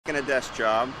taking a desk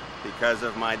job because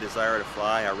of my desire to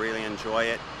fly. I really enjoy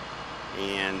it,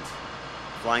 and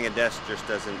flying a desk just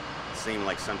doesn't seem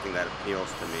like something that appeals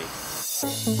to me.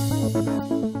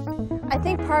 I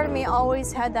think part of me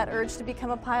always had that urge to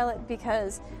become a pilot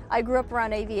because I grew up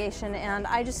around aviation, and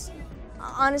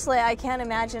honestly, I can't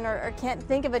imagine or can't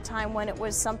think of a time when it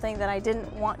was something that I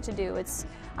didn't want to do. It's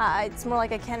more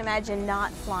like I can't imagine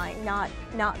not flying, not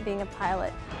being a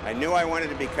pilot. I knew I wanted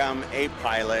to become a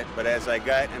pilot, but as I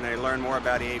got and I learned more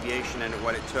about aviation and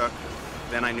what it took,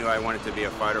 then I knew I wanted to be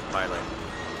a fighter pilot.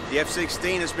 The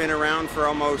F-16 has been around for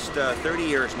almost 30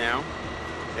 years now.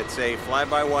 It's a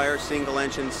fly-by-wire,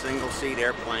 single-engine, single-seat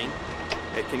airplane.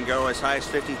 It can go as high as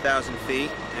 50,000 feet,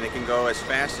 and it can go as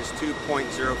fast as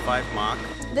 2.05 Mach.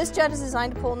 This jet is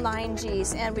designed to pull 9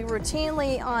 Gs, and we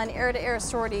routinely on air-to-air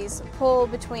sorties pull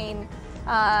between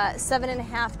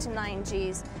 7.5 to 9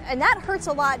 Gs. And that hurts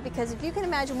a lot because if you can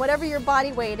imagine whatever your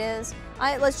body weight is,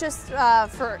 let's just,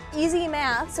 for easy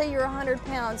math, say you're 100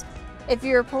 pounds. If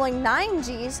you're pulling 9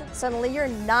 Gs, suddenly you're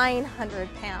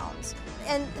 900 pounds.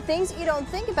 And things you don't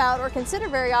think about or consider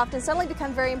very often suddenly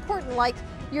become very important, like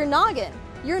your noggin.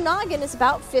 Your noggin is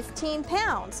about 15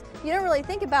 pounds. You don't really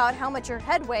think about how much your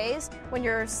head weighs when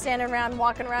you're standing around,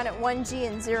 walking around at 1 G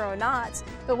and 0 knots.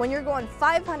 But when you're going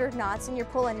 500 knots and you're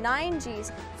pulling 9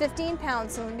 Gs, 15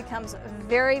 pounds suddenly becomes a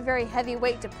very, very heavy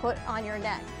weight to put on your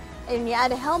neck. And you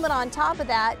add a helmet on top of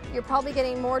that, you're probably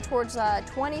getting more towards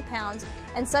 20 pounds,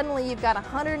 and suddenly you've got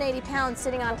 180 pounds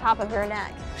sitting on top of your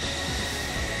neck.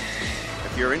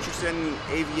 If you're interested in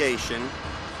aviation,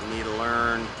 you need to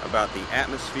learn about the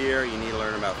atmosphere, you need to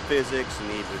learn about physics, you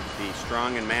need to be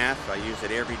strong in math. I use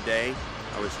it every day.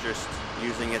 I was just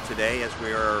using it today as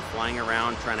we were flying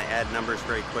around trying to add numbers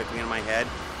very quickly in my head.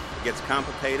 It gets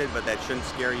complicated, but that shouldn't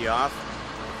scare you off.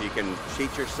 If you can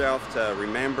cheat yourself to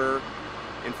remember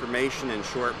information in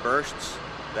short bursts,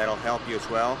 that'll help you as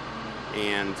well,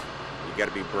 and you got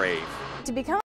to be brave. To become